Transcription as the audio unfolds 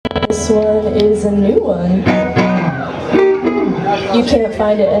one is a new one. You can't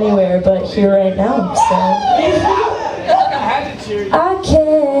find it anywhere but here right now, so I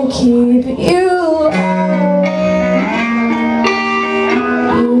can't keep you out.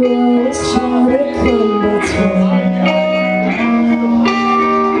 You always try to come between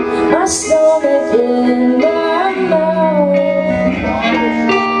my stomach and my mouth.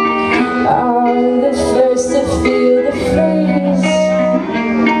 Are the first to feel the freeze,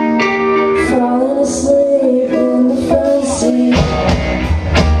 falling asleep in the front seat.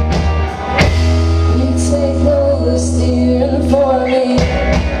 You take over steering for me.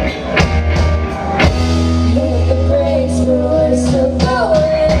 Hit the brakes, but we're still going.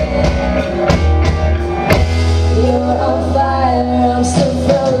 You're on fire, I'm still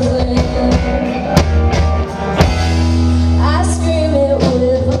frozen. I scream it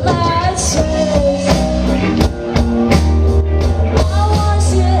with my chest. I want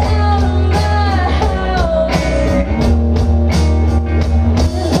you out of my house.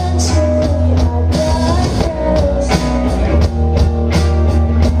 Eventually I got dressed,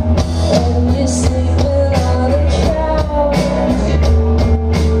 and you're sleeping on the couch,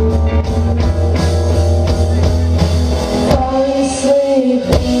 falling asleep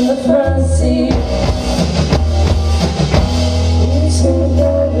in the front seat. You took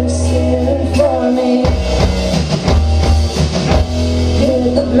over steering for me. Hit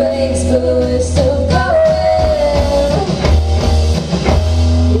the brakes, but we're still going.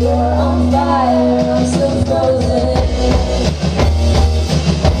 You're on fire, I'm still frozen.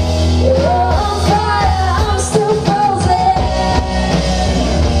 You're on fire, I'm still frozen.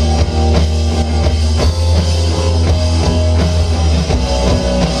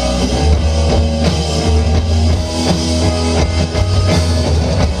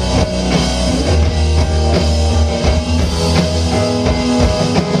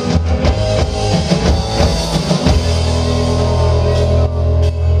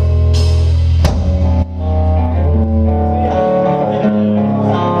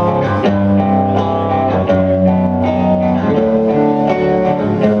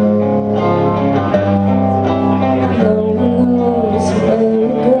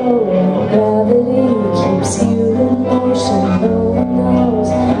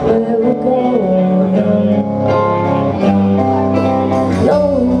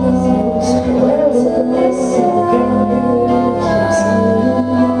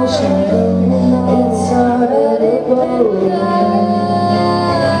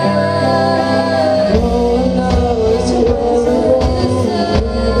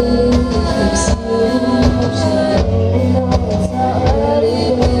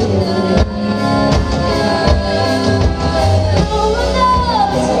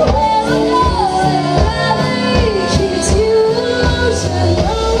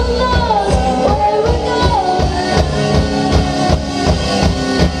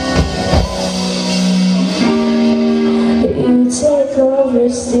 Take over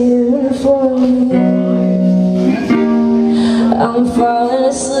steering for me. I'm falling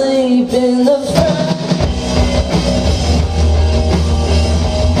asleep in the front.